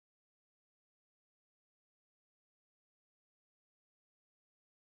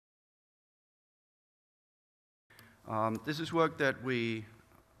This is work that we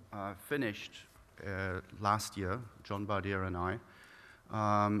finished last year, John Bardier and I,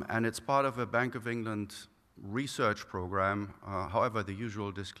 and it's part of a Bank of England research program. However, the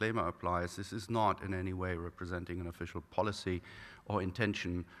usual disclaimer applies. This is not in any way representing an official policy or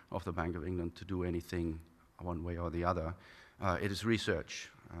intention of the Bank of England to do anything one way or the other. It is research.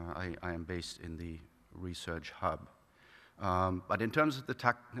 I am based in the research hub. But in terms of the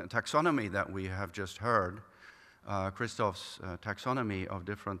taxonomy that we have just heard, Christoph's taxonomy of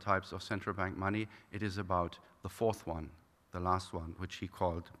different types of central bank money, it is about the fourth one, the last one, which he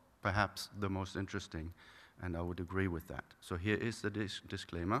called perhaps the most interesting, and I would agree with that. So here is the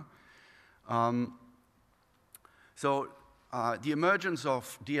disclaimer. The emergence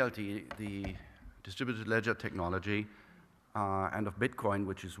of DLT, the distributed ledger technology, and of Bitcoin,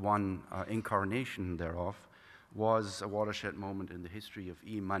 which is one incarnation thereof, was a watershed moment in the history of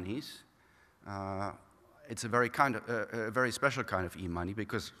e-monies. It's a very special kind of e-money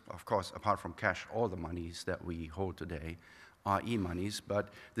because, of course, apart from cash, all the monies that we hold today are e-monies, but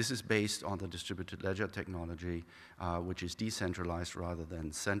this is based on the distributed ledger technology, which is decentralized rather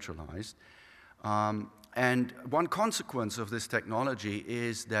than centralized. And one consequence of this technology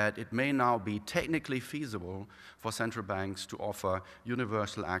is that it may now be technically feasible for central banks to offer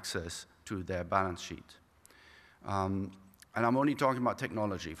universal access to their balance sheet. And I'm only talking about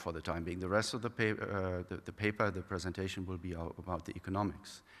technology for the time being. The rest of the paper, the presentation will be about the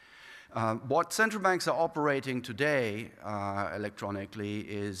economics. What central banks are operating today electronically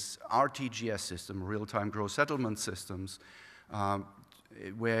is RTGS system, real-time gross settlement systems,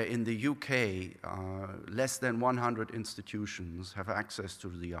 where in the UK, less than 100 institutions have access to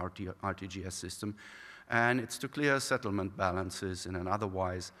the RTGS system, and it's to clear settlement balances in an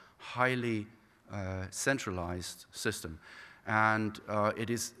otherwise highly centralized system. And it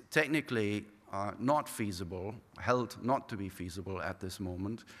is technically not feasible, held not to be feasible at this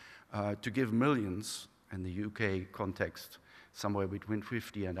moment, to give millions, in the UK context, somewhere between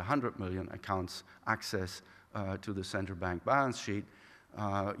 50 and 100 million accounts access to the central bank balance sheet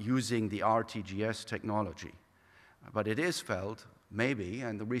using the RTGS technology. But it is felt, maybe,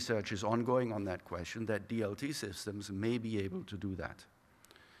 and the research is ongoing on that question, that DLT systems may be able to do that.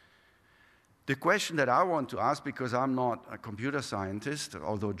 The question that I want to ask, because I'm not a computer scientist,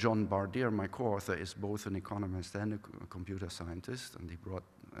 although John Bardier, my co-author, is both an economist and a computer scientist, and he brought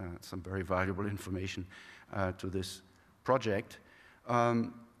some very valuable information to this project.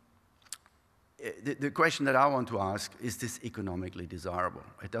 The question that I want to ask, is this economically desirable?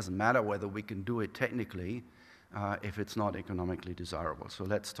 It doesn't matter whether we can do it technically if it's not economically desirable. So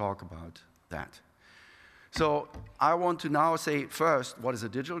let's talk about that. So I want to now say first, what is a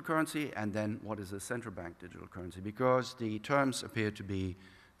digital currency, and then what is a central bank digital currency, because the terms appear to be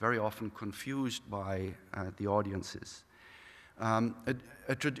very often confused by the audiences. In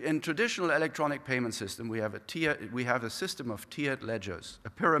traditional electronic payment system, we have a system of tiered ledgers, a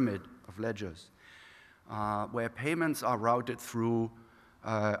pyramid of ledgers, where payments are routed through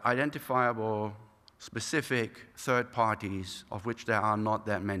identifiable, specific third parties, of which there are not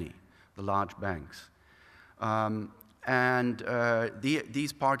that many, the large banks.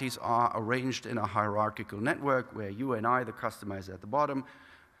 These parties are arranged in a hierarchical network where you and I, the customer, is at the bottom.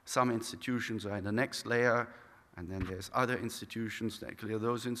 Some institutions are in the next layer, and then there's other institutions that clear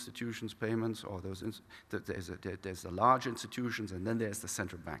those institutions' payments, or there's the large institutions, and then there's the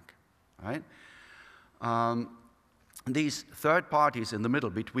central bank, right? These third parties in the middle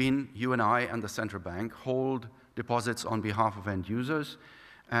between you and I and the central bank hold deposits on behalf of end users.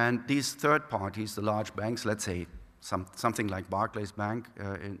 And these third parties, the large banks, let's say something like Barclays Bank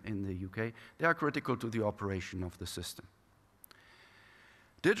in the UK, they are critical to the operation of the system.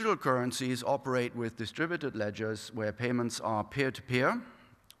 Digital currencies operate with distributed ledgers where payments are peer-to-peer,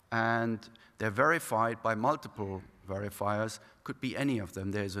 and they're verified by multiple verifiers. Could be any of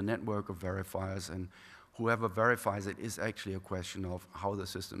them. There's a network of verifiers, and whoever verifies it is actually a question of how the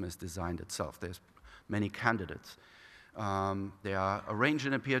system is designed itself. There's many candidates. They are arranged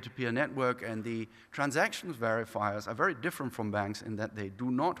in a peer-to-peer network, and the transactions verifiers are very different from banks in that they do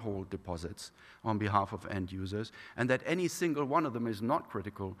not hold deposits on behalf of end users, and that any single one of them is not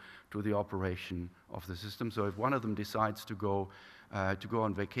critical to the operation of the system. So if one of them decides to go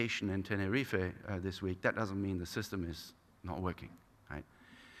on vacation in Tenerife this week, that doesn't mean the system is not working, right?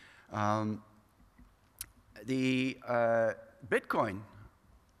 The Bitcoin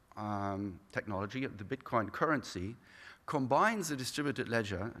technology, the Bitcoin currency, combines the distributed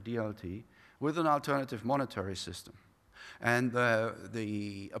ledger, DLT, with an alternative monetary system. And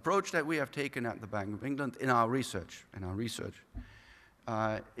the approach that we have taken at the Bank of England in our research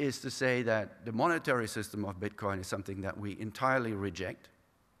is to say that the monetary system of Bitcoin is something that we entirely reject,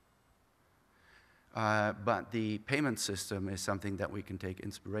 but the payment system is something that we can take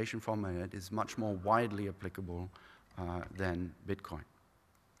inspiration from, and it is much more widely applicable than Bitcoin.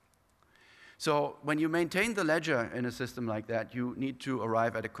 So when you maintain the ledger in a system like that, you need to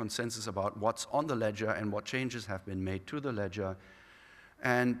arrive at a consensus about what's on the ledger and what changes have been made to the ledger.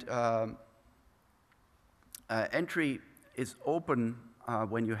 And entry is open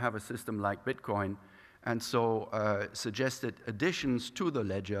when you have a system like Bitcoin, and so suggested additions to the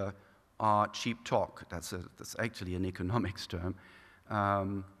ledger are cheap talk. That's actually an economics term.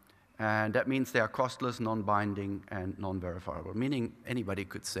 And that means they are costless, non-binding, and non-verifiable, meaning anybody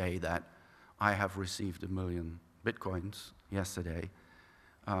could say that I have received 1 million Bitcoins yesterday.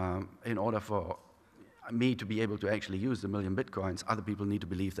 In order for me to be able to actually use the 1 million Bitcoins, other people need to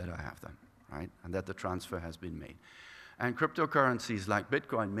believe that I have them, right? And that the transfer has been made. And cryptocurrencies like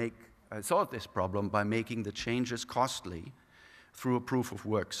Bitcoin solve this problem by making the changes costly through a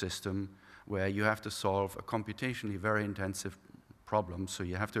proof-of-work system where you have to solve a computationally very intensive problem. So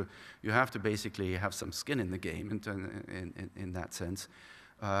you have to basically have some skin in the game in that sense,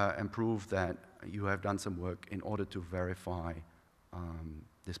 and prove that you have done some work in order to verify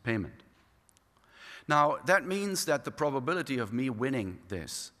this payment. Now, that means that the probability of me winning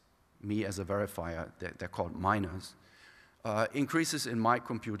this, me as a verifier, they're called miners, increases in my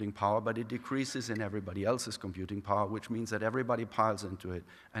computing power, but it decreases in everybody else's computing power, which means that everybody piles into it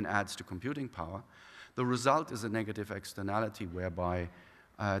and adds to computing power. The result is a negative externality whereby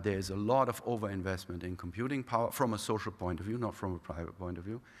there is a lot of overinvestment in computing power from a social point of view, not from a private point of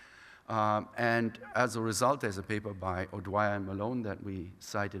view. And as a result, there's a paper by O'Dwyer and Malone that we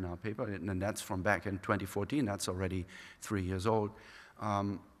cite in our paper, and that's from back in 2014. That's already 3 years old.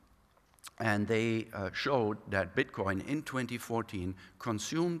 And they showed that Bitcoin in 2014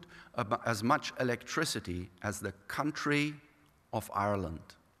 consumed as much electricity as the country of Ireland.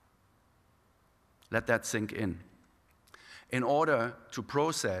 Let that sink in order to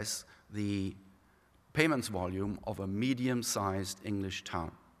process the payments volume of a medium-sized English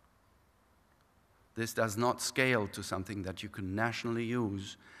town. This does not scale to something that you can nationally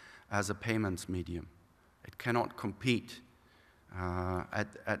use as a payments medium. It cannot compete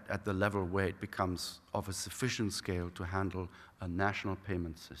at the level where it becomes of a sufficient scale to handle a national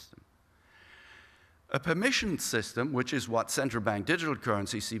payment system. A permissioned system, which is what central bank digital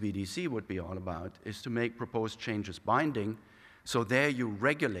currency, CBDC, would be all about, is to make proposed changes binding. So there you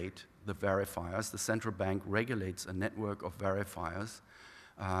regulate the verifiers. The central bank regulates a network of verifiers,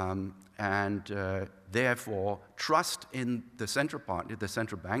 and therefore trust in the central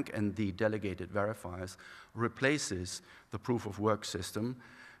bank and the delegated verifiers replaces the proof-of-work system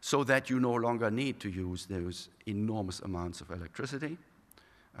so that you no longer need to use those enormous amounts of electricity,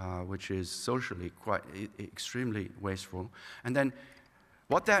 which is socially quite extremely wasteful. And then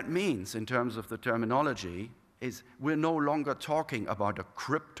what that means in terms of the terminology is we're no longer talking about a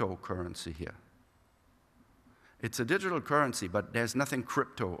cryptocurrency here. It's a digital currency, but there's nothing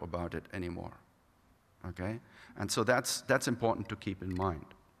crypto about it anymore, okay? And so that's important to keep in mind.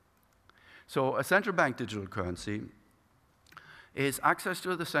 So a central bank digital currency is access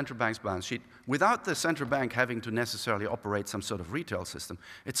to the central bank's balance sheet without the central bank having to necessarily operate some sort of retail system.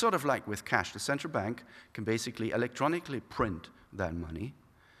 It's sort of like with cash. The central bank can basically electronically print that money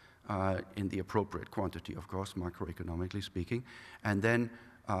in the appropriate quantity, of course, macroeconomically speaking, and then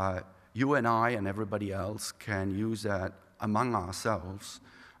you and I and everybody else can use that among ourselves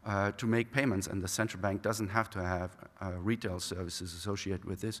to make payments, and the central bank doesn't have to have retail services associated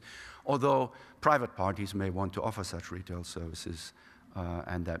with this, although private parties may want to offer such retail services,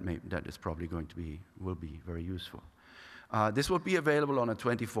 and that is probably will be very useful. This would be available on a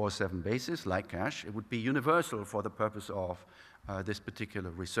 24/7 basis, like cash. It would be universal for the purpose of this particular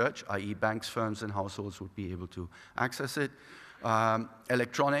research, i.e. banks, firms, and households would be able to access it.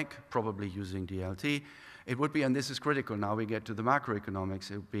 Electronic, probably using DLT. It would be, and this is critical, now we get to the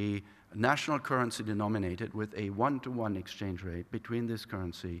macroeconomics, it would be national currency denominated with a one-to-one exchange rate between this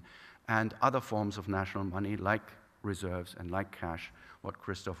currency and other forms of national money like reserves and like cash, what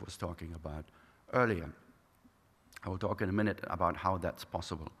Christoph was talking about earlier. I will talk in a minute about how that's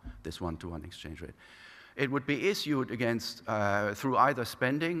possible, this one-to-one exchange rate. It would be issued against, through either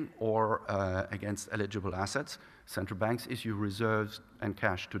spending or against eligible assets. Central banks issue reserves and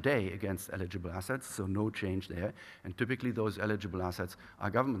cash today against eligible assets, so no change there. And typically those eligible assets are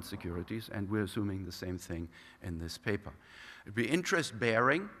government securities, and we're assuming the same thing in this paper. It'd be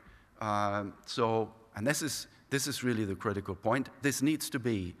interest-bearing, and this is really the critical point. This needs to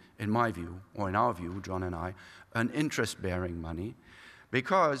be, in my view, or in our view, John and I, an interest-bearing money.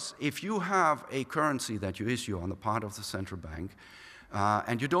 Because if you have a currency that you issue on the part of the central bank,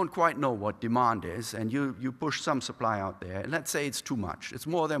 and you don't quite know what demand is, and you push some supply out there, let's say it's too much. It's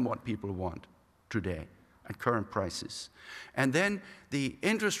more than what people want today at current prices. And then the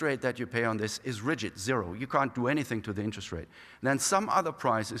interest rate that you pay on this is rigid, 0. You can't do anything to the interest rate. Then some other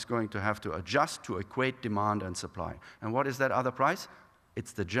price is going to have to adjust to equate demand and supply. And what is that other price?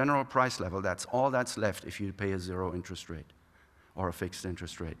 It's the general price level. That's all that's left if you pay a 0 interest rate or a fixed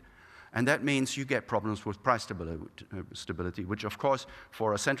interest rate. And that means you get problems with price stability, which of course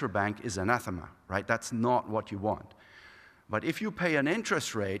for a central bank is anathema, right? That's not what you want. But if you pay an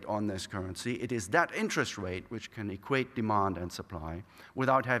interest rate on this currency, it is that interest rate which can equate demand and supply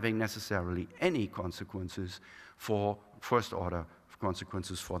without having necessarily any consequences for first-order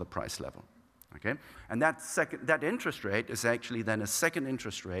consequences for the price level. Okay? And that interest rate is actually then a second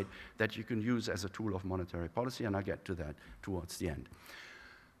interest rate that you can use as a tool of monetary policy, and I'll get to that towards the end.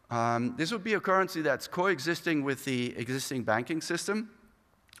 This would be a currency that's coexisting with the existing banking system,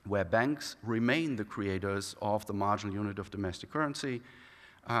 where banks remain the creators of the marginal unit of domestic currency.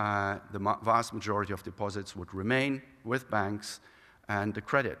 The vast majority of deposits would remain with banks, and the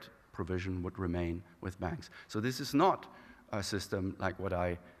credit provision would remain with banks. So this is not a system like what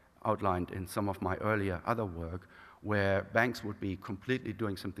I outlined in some of my earlier other work, where banks would be completely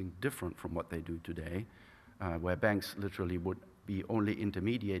doing something different from what they do today, where banks literally would be only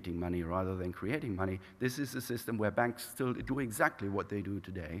intermediating money rather than creating money. This is a system where banks still do exactly what they do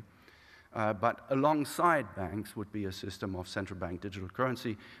today, but alongside banks would be a system of central bank digital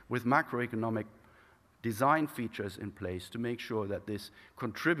currency with macroeconomic design features in place to make sure that this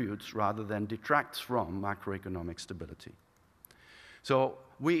contributes rather than detracts from macroeconomic stability. So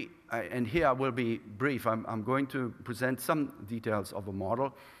and here I will be brief, I'm going to present some details of a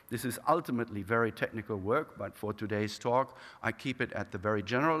model. This is ultimately very technical work, but for today's talk, I keep it at the very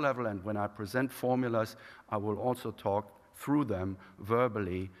general level, and when I present formulas, I will also talk through them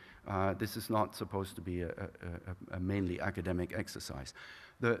verbally. This is not supposed to be a mainly academic exercise.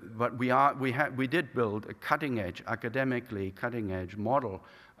 But we did build a cutting-edge, academically cutting-edge model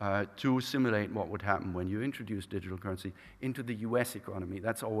to simulate what would happen when you introduce digital currency into the US economy.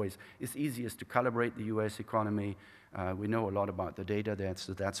 It's easiest to calibrate the US economy. We know a lot about the data there,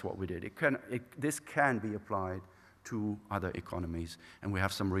 so that's what we did. This can be applied to other economies, and we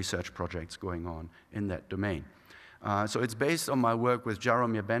have some research projects going on in that domain. So it's based on my work with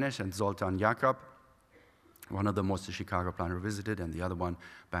Jaromir Benes and Zoltán Jakab. One of them was the Chicago Plan Revisited, and the other one,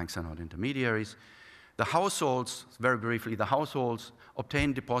 Banks Are Not Intermediaries. The households, very briefly, the households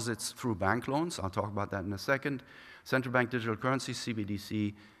obtain deposits through bank loans. I'll talk about that in a second. Central bank digital currency,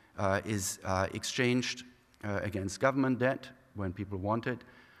 CBDC, is exchanged against government debt when people want it.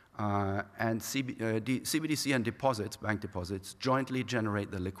 And CBDC and deposits, bank deposits, jointly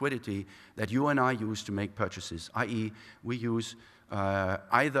generate the liquidity that you and I use to make purchases, i.e. we use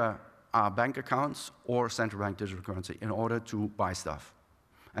either our bank accounts or central bank digital currency in order to buy stuff.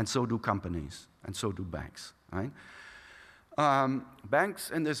 And so do companies, and so do banks, right?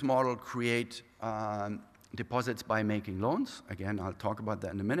 Banks in this model create deposits by making loans. Again, I'll talk about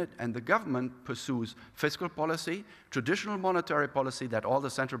that in a minute. And the government pursues fiscal policy, traditional monetary policy that all the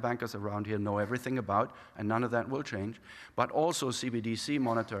central bankers around here know everything about, and none of that will change, but also CBDC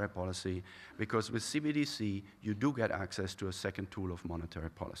monetary policy, because with CBDC, you do get access to a second tool of monetary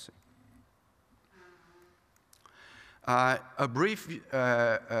policy. A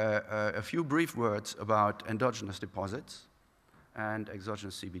few brief words about endogenous deposits and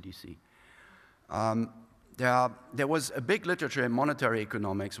exogenous CBDC. There was a big literature in monetary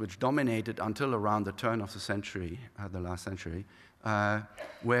economics which dominated until around the turn of the century, the last century,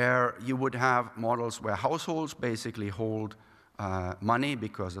 where you would have models where households basically hold money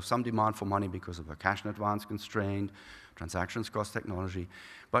because of some demand for money because of a cash in advance constraint, transactions cost technology.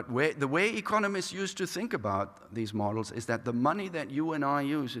 But the way economists used to think about these models is that the money that you and I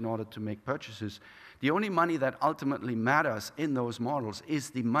use in order to make purchases, the only money that ultimately matters in those models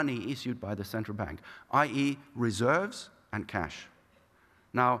is the money issued by the central bank, i.e. reserves and cash.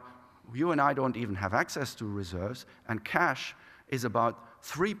 Now, you and I don't even have access to reserves, and cash is about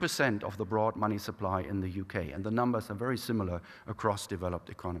 3% of the broad money supply in the UK, and the numbers are very similar across developed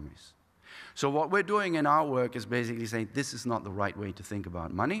economies. So what we're doing in our work is basically saying this is not the right way to think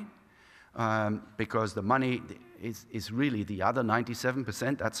about money, because the money is really the other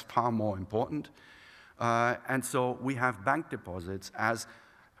 97%, that's far more important. And so we have bank deposits as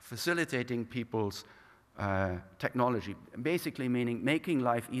facilitating people's technology, basically meaning making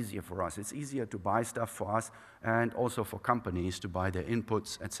life easier for us. It's easier to buy stuff for us and also for companies to buy their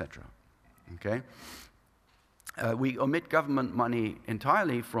inputs, etc. Okay? We omit government money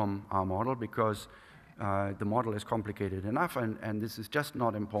entirely from our model because the model is complicated enough, and this is just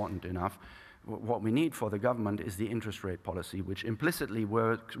not important enough. What we need for the government is the interest rate policy, which implicitly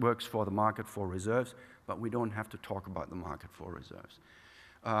works for the market for reserves, but we don't have to talk about the market for reserves.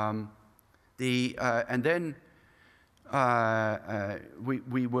 And then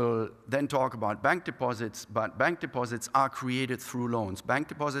we will then talk about bank deposits, but bank deposits are created through loans. Bank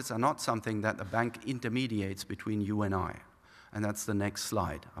deposits are not something that the bank intermediates between you and I. And that's the next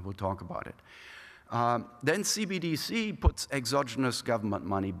slide. I will talk about it. Then CBDC puts exogenous government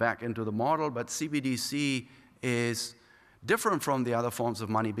money back into the model, but CBDC is different from the other forms of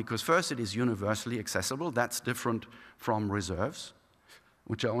money because first it is universally accessible. That's different from reserves,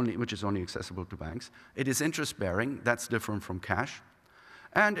 which is only accessible to banks. It is interest-bearing. That's different from cash.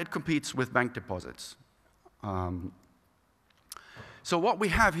 And it competes with bank deposits. So what we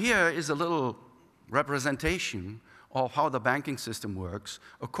have here is a little representation of how the banking system works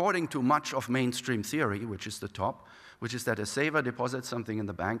according to much of mainstream theory, which is the top, which is that a saver deposits something in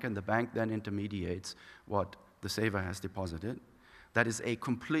the bank, and the bank then intermediates what the saver has deposited. That is a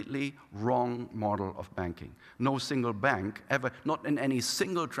completely wrong model of banking. No single bank ever, not in any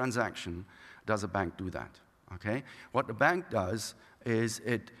single transaction, does a bank do that, okay? What the bank does is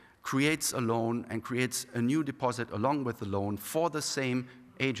it creates a loan and creates a new deposit along with the loan for the same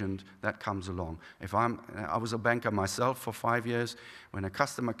agent that comes along. I was a banker myself for 5 years. When a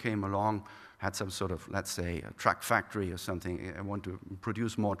customer came along, had some sort of, let's say, a truck factory or something, I want to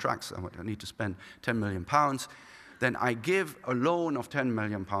produce more trucks, I need to spend 10 million pounds, then I give a loan of 10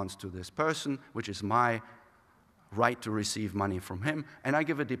 million pounds to this person, which is my right to receive money from him, and I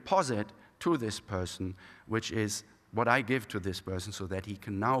give a deposit to this person, which is what I give to this person so that he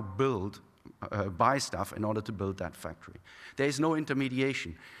can now buy stuff in order to build that factory. There is no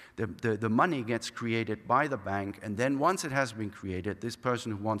intermediation. The money gets created by the bank, and then once it has been created, this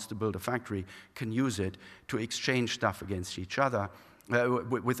person who wants to build a factory can use it to exchange stuff against each other,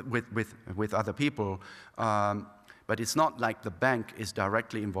 with other people. But it's not like the bank is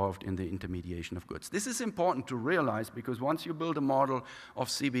directly involved in the intermediation of goods. This is important to realize because once you build a model of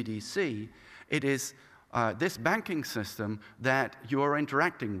CBDC, it is this banking system that you are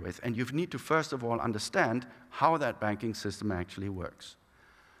interacting with, and you need to first of all understand how that banking system actually works.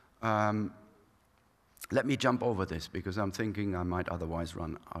 Let me jump over this because I'm thinking I might otherwise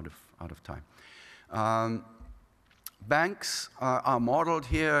run out of time. Banks are modeled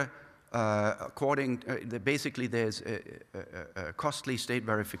here basically there's a costly state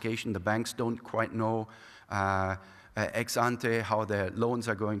verification. The banks don't quite know ex ante how their loans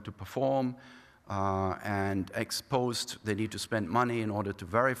are going to perform. And ex post, they need to spend money in order to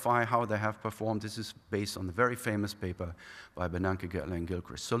verify how they have performed. This is based on the very famous paper by Bernanke, Gertler, and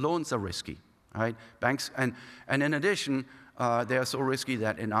Gilchrist. So loans are risky, right? Banks, and in addition, they are so risky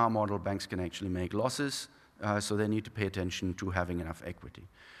that in our model, banks can actually make losses, so they need to pay attention to having enough equity.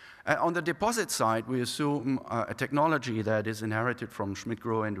 On the deposit side, we assume a technology that is inherited from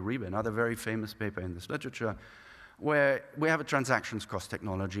Schmidt-Grohe and Uribe, another very famous paper in this literature, where we have a transactions cost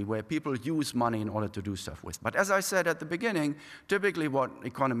technology where people use money in order to do stuff with. But as I said at the beginning, typically what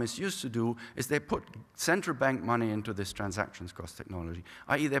economists used to do is they put central bank money into this transactions cost technology,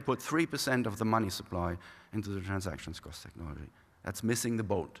 i.e. they put 3% of the money supply into the transactions cost technology. That's missing the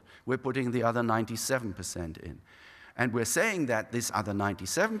boat. We're putting the other 97% in. And we're saying that this other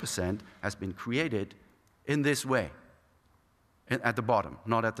 97% has been created in this way, at the bottom,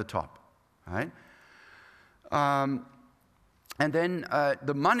 not at the top, right? And then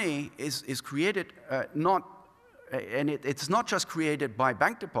the money is created it's not just created by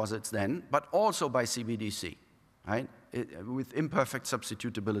bank deposits then, but also by CBDC, right? With imperfect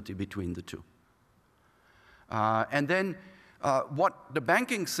substitutability between the two. And then what the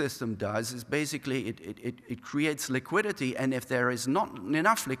banking system does is basically it creates liquidity, and if there is not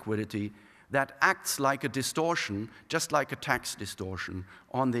enough liquidity, that acts like a distortion, just like a tax distortion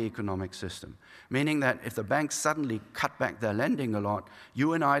on the economic system. Meaning that if the banks suddenly cut back their lending a lot,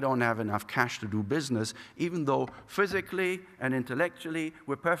 you and I don't have enough cash to do business, even though physically and intellectually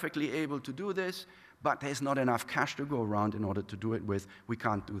we're perfectly able to do this, but there's not enough cash to go around in order to do it with, we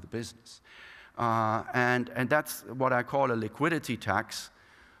can't do the business. And that's what I call a liquidity tax,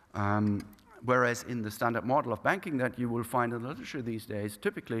 whereas in the standard model of banking that you will find in the literature these days,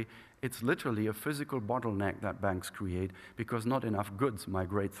 typically it's literally a physical bottleneck that banks create because not enough goods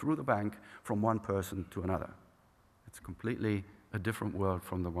migrate through the bank from one person to another. It's completely a different world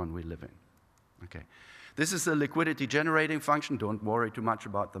from the one we live in. Okay. This is a liquidity generating function. Don't worry too much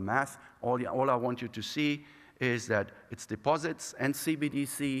about the math. All I want you to see is that it's deposits and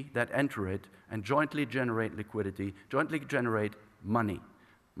CBDC that enter it and jointly generate liquidity, jointly generate money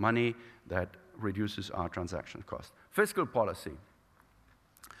that reduces our transaction cost. Fiscal policy.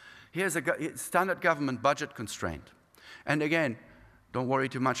 Here's a standard government budget constraint. And again, don't worry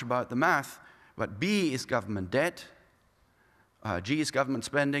too much about the math, but B is government debt, G is government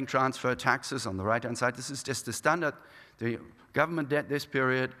spending, transfer, taxes on the right-hand side. This is just the standard. The government debt this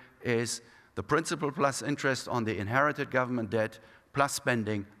period is the principal plus interest on the inherited government debt plus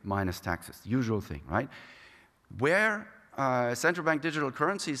spending minus taxes, the usual thing, right? Where central bank digital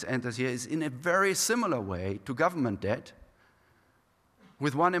currencies enters here is in a very similar way to government debt,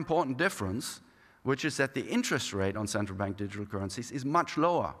 with one important difference, which is that the interest rate on central bank digital currencies is much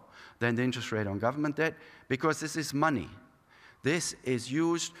lower than the interest rate on government debt, because this is money. This is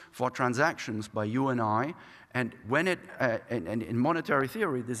used for transactions by you and I, and when in monetary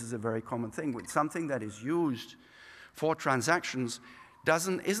theory, this is a very common thing. When something that is used for transactions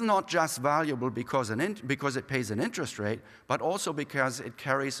is not just valuable because it pays an interest rate, but also because it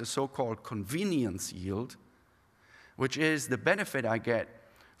carries a so-called convenience yield, which is the benefit I get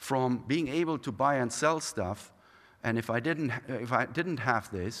from being able to buy and sell stuff. And if I didn't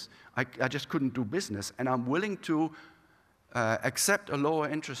have this, I just couldn't do business. And I'm willing to accept a lower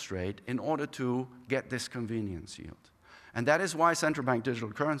interest rate in order to get this convenience yield. And that is why central bank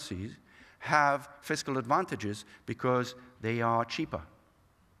digital currencies have fiscal advantages, because they are cheaper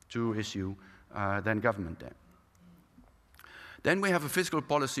to issue than government debt. Then we have a fiscal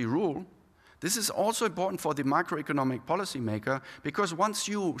policy rule. This is also important for the macroeconomic policymaker, because once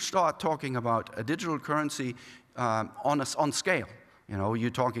you start talking about a digital currency on scale, you know, you're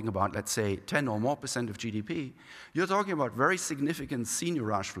talking about, let's say, 10 or more % of GDP, you're talking about very significant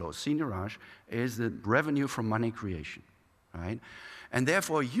seigniorage flows. Seigniorage is the revenue from money creation, right? And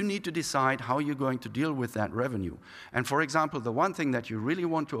therefore, you need to decide how you're going to deal with that revenue. And for example, the one thing that you really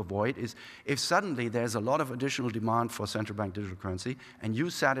want to avoid is if suddenly there's a lot of additional demand for central bank digital currency and you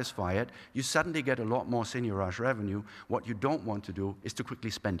satisfy it, you suddenly get a lot more seigniorage revenue. What you don't want to do is to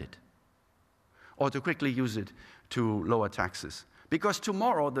quickly spend it or to quickly use it to lower taxes. Because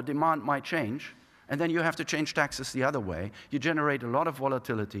tomorrow the demand might change, and then you have to change taxes the other way. You generate a lot of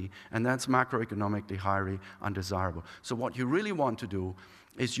volatility, and that's macroeconomically highly undesirable. So what you really want to do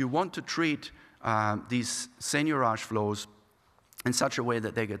is you want to treat these seigniorage flows in such a way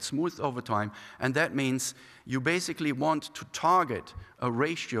that they get smoothed over time, and that means you basically want to target a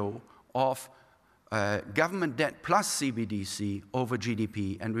ratio of government debt plus CBDC over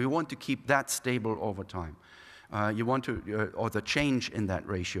GDP, and we want to keep that stable over time. You want to, or the change in that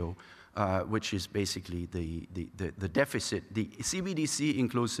ratio, which is basically the deficit, the CBDC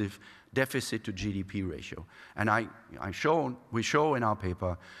inclusive deficit to GDP ratio. And we show in our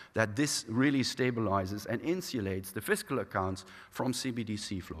paper that this really stabilizes and insulates the fiscal accounts from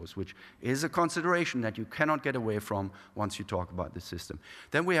CBDC flows, which is a consideration that you cannot get away from once you talk about the system.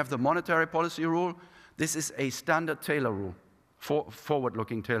 Then we have the monetary policy rule. This is a standard Taylor rule,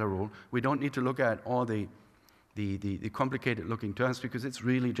 forward-looking Taylor rule. We don't need to look at all the complicated-looking terms, because it's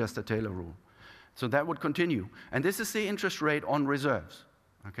really just a Taylor rule. So that would continue. And this is the interest rate on reserves.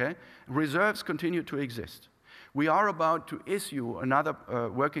 Okay? Reserves continue to exist. We are about to issue another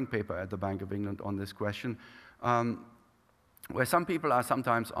working paper at the Bank of England on this question, where some people are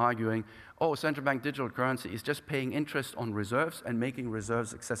sometimes arguing, oh, central bank digital currency is just paying interest on reserves and making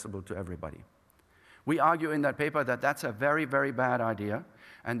reserves accessible to everybody. We argue in that paper that that's a very, very bad idea,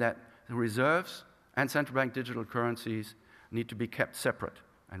 and that the reserves and central bank digital currencies need to be kept separate.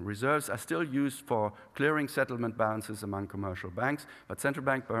 And reserves are still used for clearing settlement balances among commercial banks, but central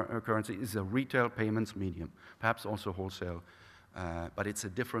bank currency is a retail payments medium, perhaps also wholesale, but it's a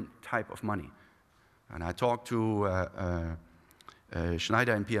different type of money. And I talked to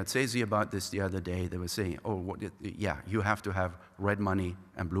Schneider and Piazzesi about this the other day. They were saying, oh, yeah, you have to have red money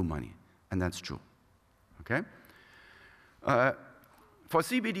and blue money, and that's true, okay? For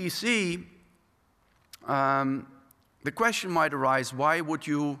CBDC, the question might arise, why would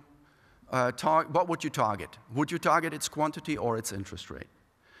you what would you target? Would you target its quantity or its interest rate?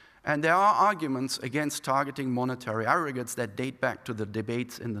 And there are arguments against targeting monetary aggregates that date back to the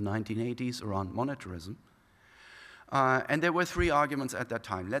debates in the 1980s around monetarism. And there were three arguments at that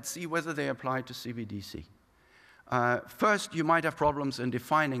time. Let's see whether they apply to CBDC. First, you might have problems in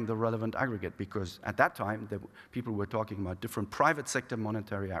defining the relevant aggregate, because at that time, people were talking about different private sector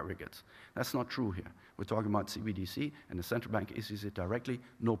monetary aggregates. That's not true here. We're talking about CBDC, and the central bank issues it directly,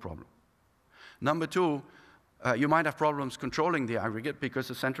 no problem. Number two, you might have problems controlling the aggregate, because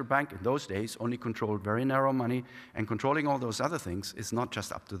the central bank in those days only controlled very narrow money, and controlling all those other things is not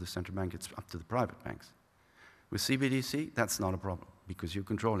just up to the central bank, it's up to the private banks. With CBDC, that's not a problem because you're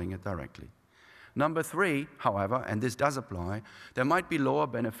controlling it directly. Number 3, however, and this does apply, there might be lower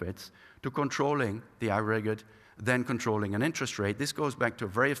benefits to controlling the aggregate than controlling an interest rate. This goes back to a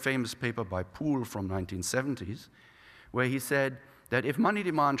very famous paper by Poole from 1970s, where he said that if money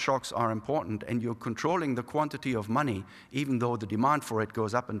demand shocks are important and you're controlling the quantity of money, even though the demand for it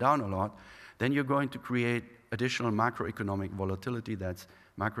goes up and down a lot, then you're going to create additional macroeconomic volatility that's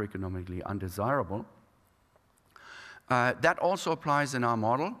macroeconomically undesirable. That also applies in our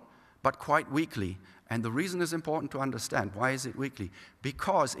model, but quite weakly. And the reason is important to understand. Why is it weakly?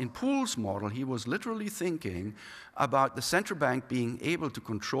 Because in Poole's model, he was literally thinking about the central bank being able to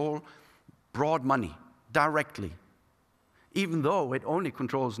control broad money directly, even though it only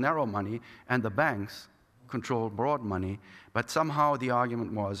controls narrow money and the banks control broad money. But somehow the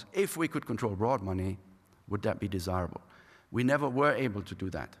argument was, if we could control broad money, would that be desirable? We never were able to do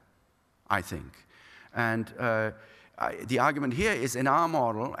that, I think. And the argument here is in our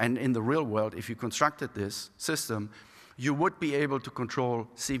model and in the real world, if you constructed this system, you would be able to control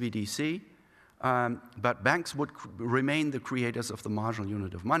CBDC, but banks would remain the creators of the marginal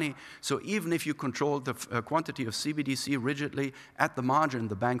unit of money. So even if you controlled the quantity of CBDC rigidly, at the margin,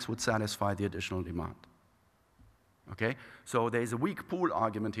 the banks would satisfy the additional demand. Okay? So there's a weak Poole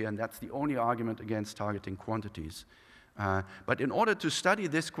argument here, and that's the only argument against targeting quantities. But in order to study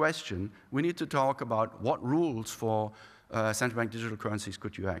this question, we need to talk about what rules for central bank digital currencies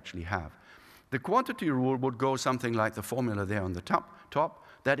could you actually have. The quantity rule would go something like the formula there on the top.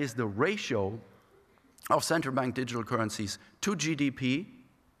 That is the ratio of central bank digital currencies to GDP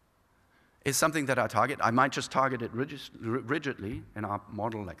is something that I target. I might just target it rigidly in our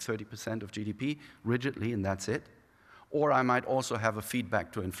model, like 30% of GDP, rigidly, and that's it. Or I might also have a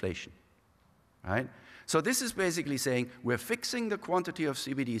feedback to inflation, right? So this is basically saying we're fixing the quantity of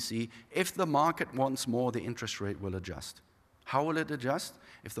CBDC. If the market wants more, the interest rate will adjust. How will it adjust?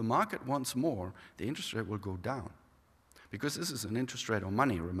 If the market wants more, the interest rate will go down. Because this is an interest rate on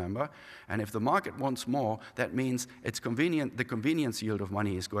money, remember? And if the market wants more, that means it's convenient, the convenience yield of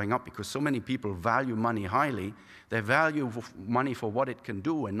money is going up because so many people value money highly. They value money for what it can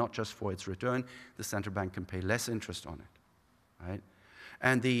do and not just for its return. The central bank can pay less interest on it, right?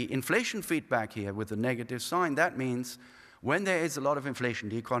 And the inflation feedback here with the negative sign, that means when there is a lot of inflation,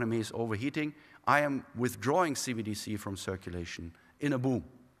 the economy is overheating, I am withdrawing CBDC from circulation in a boom,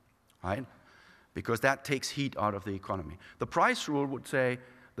 right? Because that takes heat out of the economy. The price rule would say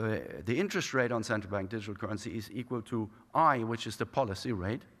the interest rate on central bank digital currency is equal to I, which is the policy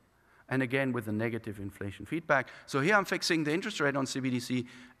rate, and again with the negative inflation feedback. So here I'm fixing the interest rate on CBDC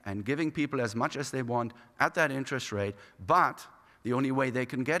and giving people as much as they want at that interest rate, but the only way they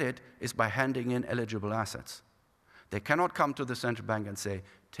can get it is by handing in eligible assets. They cannot come to the central bank and say,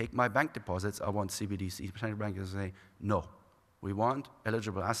 take my bank deposits, I want CBDC. The central bank will say, no, we want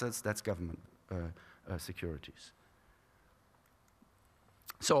eligible assets, that's government securities.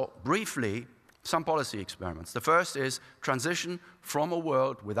 So briefly, some policy experiments. The first is transition from a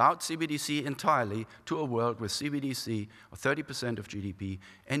world without CBDC entirely to a world with CBDC, or 30% of GDP,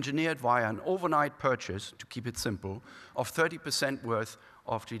 engineered via an overnight purchase, to keep it simple, of 30% worth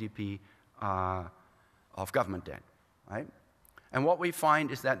of GDP of government debt, right? And what we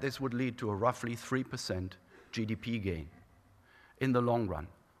find is that this would lead to a roughly 3% GDP gain in the long run.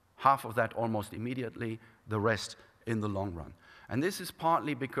 Half of that almost immediately, the rest in the long run. And this is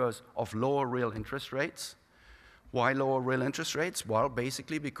partly because of lower real interest rates. Why lower real interest rates? Well,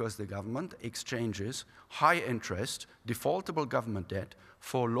 basically because the government exchanges high interest, defaultable government debt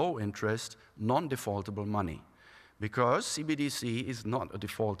for low interest, non-defaultable money. Because CBDC is not a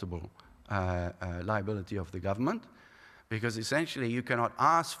defaultable liability of the government, because essentially you cannot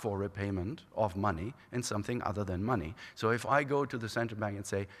ask for repayment of money in something other than money. So if I go to the central bank and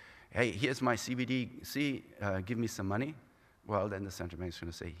say, hey, here's my CBDC, give me some money, well, then the central bank is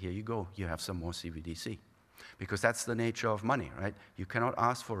going to say, here you go, you have some more CBDC. Because that's the nature of money, right? You cannot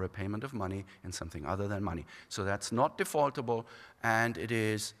ask for repayment of money in something other than money. So that's not defaultable, and it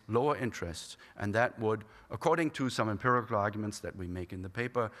is lower interest. And that would, according to some empirical arguments that we make in the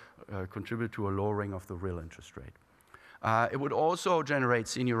paper, contribute to a lowering of the real interest rate. It would also generate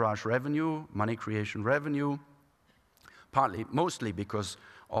seigniorage revenue, money creation revenue, mostly because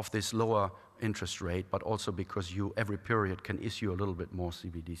of this lower interest rate, but also because you, every period, can issue a little bit more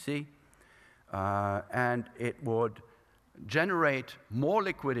CBDC. And it would generate more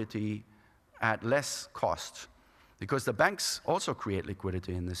liquidity at less cost, because the banks also create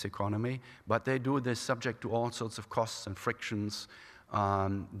liquidity in this economy, but they do this subject to all sorts of costs and frictions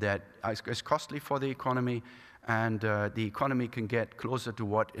that is costly for the economy, and the economy can get closer to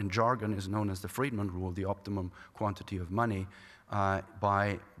what in jargon is known as the Friedman rule, the optimum quantity of money,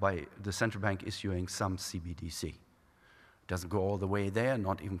 by the central bank issuing some CBDC. It doesn't go all the way there,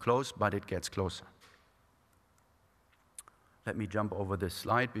 not even close, but it gets closer. Let me jump over this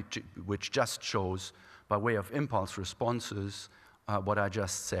slide, which just shows, by way of impulse responses, what I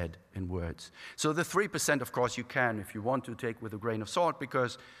just said in words. So the 3%, of course, you can, if you want to, take with a grain of salt,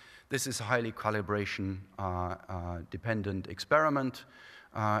 because this is a highly calibration-dependent experiment,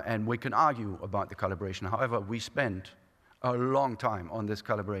 and we can argue about the calibration. However, we spent a long time on this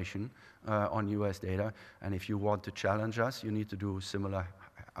calibration on US data, and if you want to challenge us, you need to do similar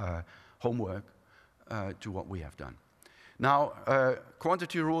homework to what we have done. Now,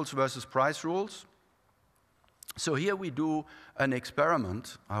 quantity rules versus price rules. So here we do an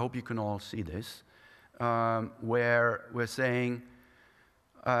experiment, I hope you can all see this, where we're saying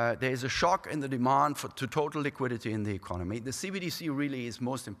there is a shock in the demand to total liquidity in the economy. The CBDC really is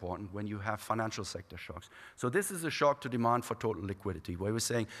most important when you have financial sector shocks. So this is a shock to demand for total liquidity, where we're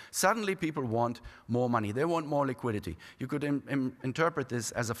saying suddenly people want more money. They want more liquidity. You could interpret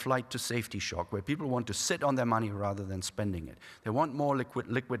this as a flight to safety shock, where people want to sit on their money rather than spending it. They want more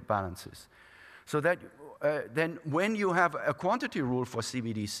liquid balances. So that then when you have a quantity rule for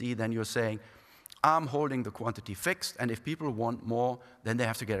CBDC, then you're saying, I'm holding the quantity fixed, and if people want more, then they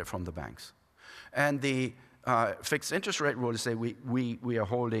have to get it from the banks. And the fixed interest rate rule is say we are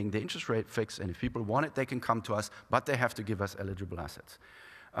holding the interest rate fixed, and if people want it, they can come to us, but they have to give us eligible assets.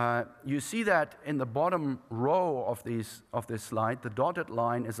 You see that in the bottom row of this slide, the dotted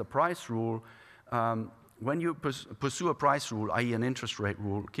line is a price rule. When you pursue a price rule, i.e. an interest rate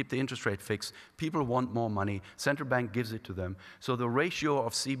rule, keep the interest rate fixed, people want more money, central bank gives it to them. So the ratio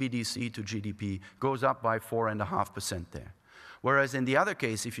of CBDC to GDP goes up by 4.5% there. Whereas in the other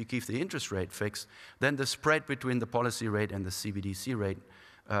case, if you keep the interest rate fixed, then the spread between the policy rate and the CBDC rate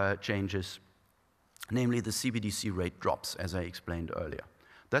changes. Namely, the CBDC rate drops, as I explained earlier.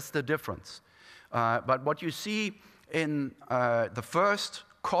 That's the difference. But what you see in the first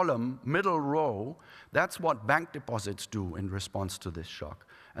column, middle row, that's what bank deposits do in response to this shock.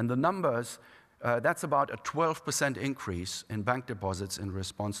 And the numbers, that's about a 12% increase in bank deposits in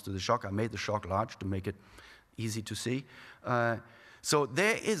response to the shock. I made the shock large to make it easy to see. So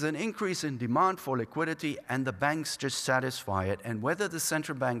there is an increase in demand for liquidity, and the banks just satisfy it. And whether the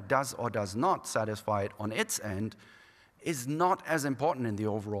central bank does or does not satisfy it on its end is not as important in the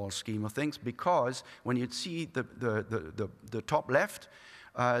overall scheme of things, because when you see the top left,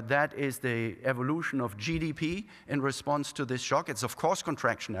 that is the evolution of GDP in response to this shock. It's of course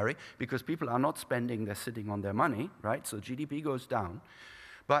contractionary, because people are not spending, they're sitting on their money, right? So GDP goes down.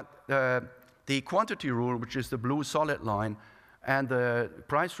 But the quantity rule, which is the blue solid line, and the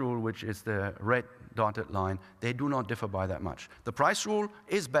price rule, which is the red dotted line, they do not differ by that much. The price rule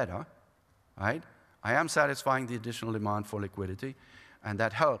is better, right? I am satisfying the additional demand for liquidity, and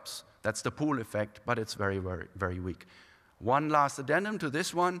that helps. That's the pool effect, but it's very, very, very weak. One last addendum to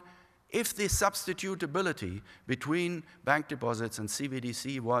this one. If the substitutability between bank deposits and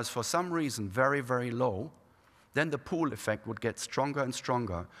CBDC was for some reason very, very low, then the pool effect would get stronger and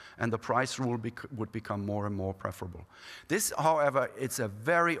stronger, and the price rule would become more and more preferable. This, however, it's a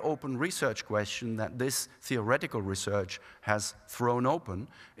very open research question that this theoretical research has thrown open,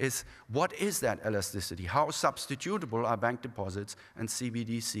 is what is that elasticity? How substitutable are bank deposits and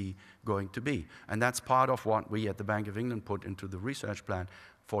CBDC going to be? And that's part of what we at the Bank of England put into the research plan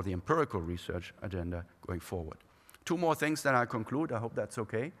for the empirical research agenda going forward. Two more things, then I conclude. I hope that's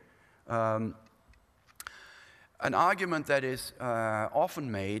okay. An argument that is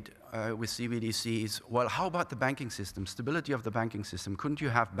often made with CBDC is, well, how about the banking system, stability of the banking system? Couldn't you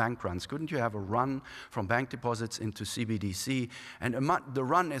have bank runs? Couldn't you have a run from bank deposits into CBDC? And the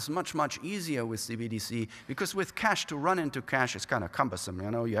run is much, much easier with CBDC, because with cash, to run into cash is kind of cumbersome.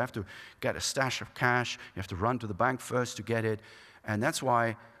 You know, you have to get a stash of cash, you have to run to the bank first to get it, and that's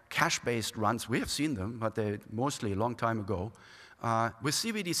why cash-based runs, we have seen them, but they're mostly a long time ago. With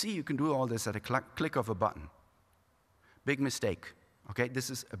CBDC, you can do all this at a click of a button. Big mistake, okay?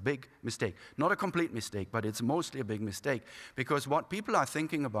 This is a big mistake. Not a complete mistake, but it's mostly a big mistake, because what people are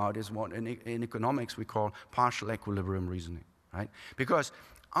thinking about is what in economics we call partial equilibrium reasoning, right? Because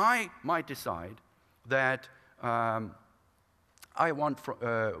I might decide that I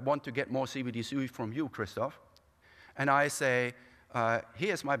want to get more CBDC from you, Christoph, and I say,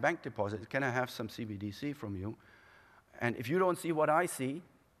 here's my bank deposit, can I have some CBDC from you? And if you don't see what I see,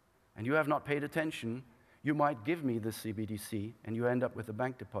 and you have not paid attention, you might give me the CBDC, and you end up with a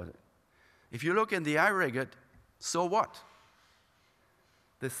bank deposit. If you look in the aggregate, so what?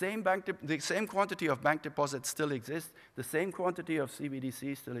 The same quantity of bank deposits still exists. The same quantity of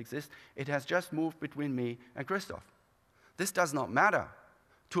CBDC still exists. It has just moved between me and Christoph. This does not matter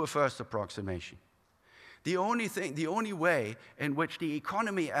to a first approximation. The only way in which the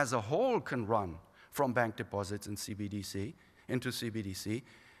economy as a whole can run from bank deposits in CBDC into CBDC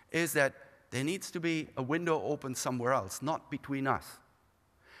is that there needs to be a window open somewhere else, not between us.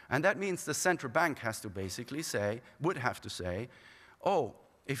 And that means the central bank has to basically say, would have to say, oh,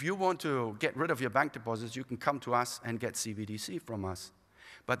 if you want to get rid of your bank deposits, you can come to us and get CBDC from us.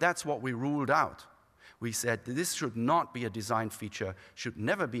 But that's what we ruled out. We said this should not be a design feature, should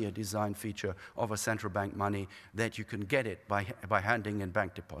never be a design feature of a central bank money that you can get it by handing in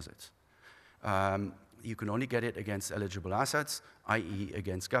bank deposits. You can only get it against eligible assets, i.e.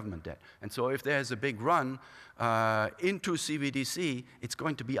 against government debt. And so if there's a big run into CBDC, it's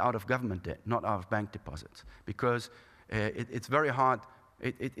going to be out of government debt, not out of bank deposits, because it's very hard.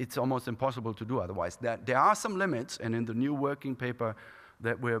 It's almost impossible to do otherwise. There are some limits, and in the new working paper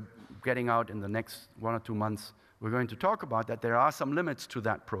that we're getting out in the next 1 or 2 months, we're going to talk about that. There are some limits to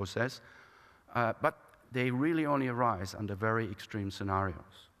that process, but they really only arise under very extreme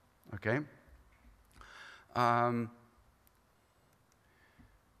scenarios, okay?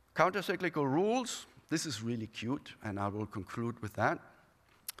 Countercyclical rules, this is really cute, and I will conclude with that.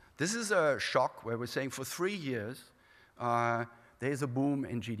 This is a shock where we're saying for 3 years, there's a boom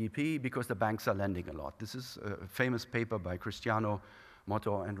in GDP because the banks are lending a lot. This is a famous paper by Cristiano,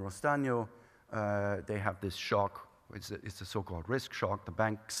 Motto, and Rostagno. They have this shock. It's a so-called risk shock. The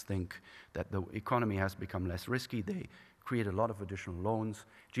banks think that the economy has become less risky. They create a lot of additional loans.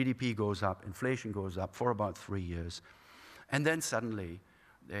 GDP goes up, inflation goes up for about 3 years. And then suddenly,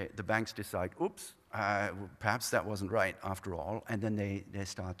 the banks decide, oops, perhaps that wasn't right after all. And then they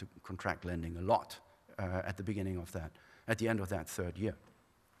start to contract lending a lot at the beginning of that. At the end of that 3rd year.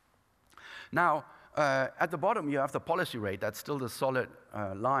 Now, at the bottom, you have the policy rate. That's still the solid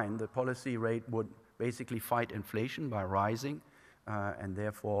line. The policy rate would basically fight inflation by rising, and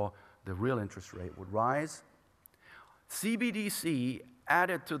therefore the real interest rate would rise. CBDC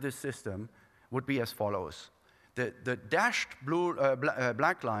added to this system would be as follows. The dashed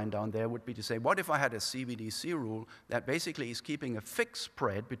black line down there would be to say, what if I had a CBDC rule that basically is keeping a fixed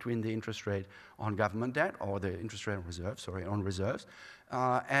spread between the interest rate on government debt, or the interest rate on reserves,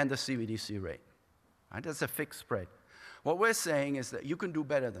 and the CBDC rate. Right? That's a fixed spread. What we're saying is that you can do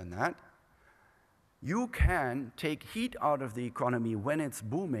better than that. You can take heat out of the economy when it's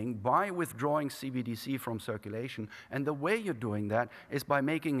booming by withdrawing CBDC from circulation. And the way you're doing that is by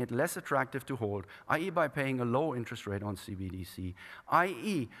making it less attractive to hold, i.e. by paying a low interest rate on CBDC,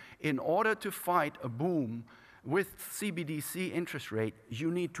 i.e. in order to fight a boom with CBDC interest rate, you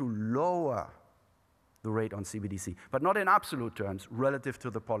need to lower the rate on CBDC, but not in absolute terms relative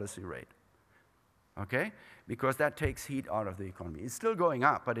to the policy rate. Okay? Because that takes heat out of the economy. It's still going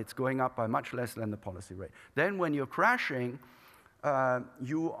up, but it's going up by much less than the policy rate. Then when you're crashing,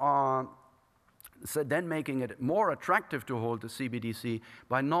 you are then making it more attractive to hold the CBDC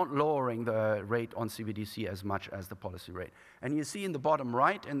by not lowering the rate on CBDC as much as the policy rate. And you see in the bottom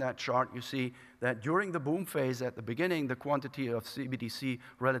right in that chart, you see that during the boom phase at the beginning, the quantity of CBDC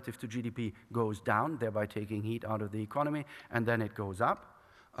relative to GDP goes down, thereby taking heat out of the economy, and then it goes up.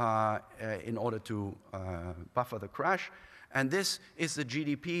 In order to buffer the crash. And this is the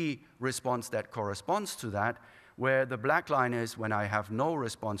GDP response that corresponds to that, where the black line is when I have no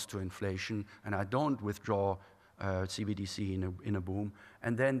response to inflation and I don't withdraw CBDC in a boom.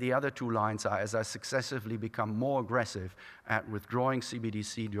 And then the other 2 lines are as I successively become more aggressive at withdrawing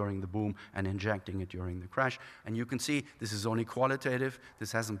CBDC during the boom and injecting it during the crash. And you can see this is only qualitative.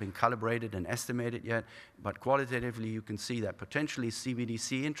 This hasn't been calibrated and estimated yet. But qualitatively, you can see that potentially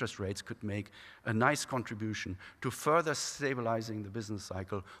CBDC interest rates could make a nice contribution to further stabilizing the business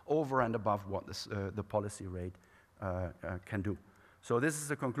cycle over and above what the policy rate can do. So this is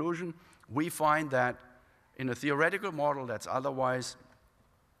the conclusion. We find that in a theoretical model that's otherwise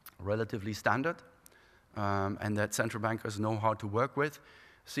relatively standard, and that central bankers know how to work with,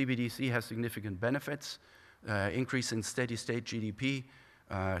 CBDC has significant benefits, increase in steady-state GDP,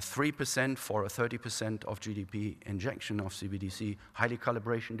 3% for a 30% of GDP injection of CBDC, highly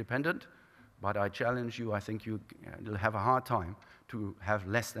calibration dependent, but I challenge you, I think you'll have a hard time to have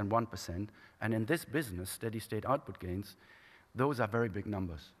less than 1%, and in this business, steady-state output gains, those are very big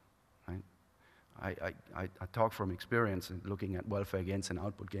numbers. Right? I talk from experience in looking at welfare gains and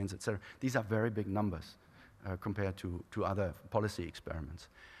output gains, etc. These are very big numbers compared to other policy experiments.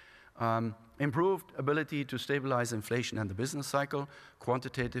 Improved ability to stabilize inflation and the business cycle.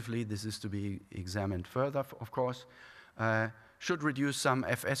 Quantitatively, this is to be examined further, of course. should reduce some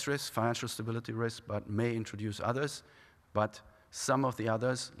FS risks, financial stability risks, but may introduce others. But some of the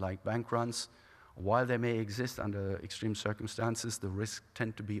others, like bank runs, while they may exist under extreme circumstances, the risks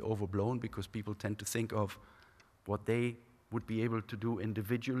tend to be overblown because people tend to think of what they would be able to do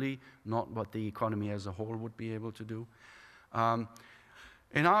individually, not what the economy as a whole would be able to do.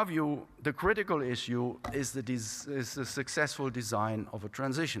 In our view, the critical issue is the successful design of a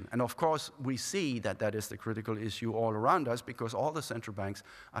transition. And of course, we see that that is the critical issue all around us because all the central banks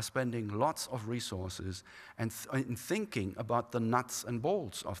are spending lots of resources and in thinking about the nuts and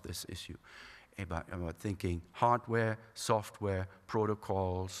bolts of this issue, about thinking hardware, software,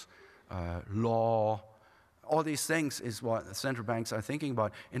 protocols, law. All these things is what the central banks are thinking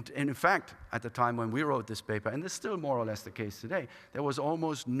about. And in fact, at the time when we wrote this paper, and this is still more or less the case today, there was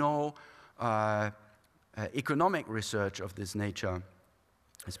almost no economic research of this nature,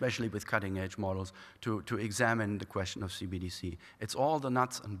 especially with cutting-edge models, to examine the question of CBDC. It's all the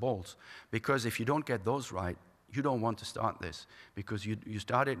nuts and bolts, because if you don't get those right, you don't want to start this, because you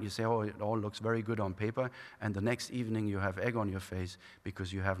start it and you say, oh, it all looks very good on paper, and the next evening you have egg on your face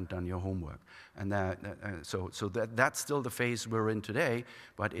because you haven't done your homework. And that's still the phase we're in today,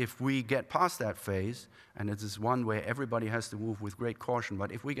 but if we get past that phase, and it is one where everybody has to move with great caution,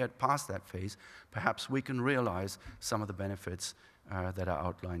 but if we get past that phase, perhaps we can realize some of the benefits that are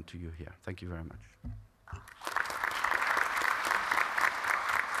outlined to you here. Thank you very much.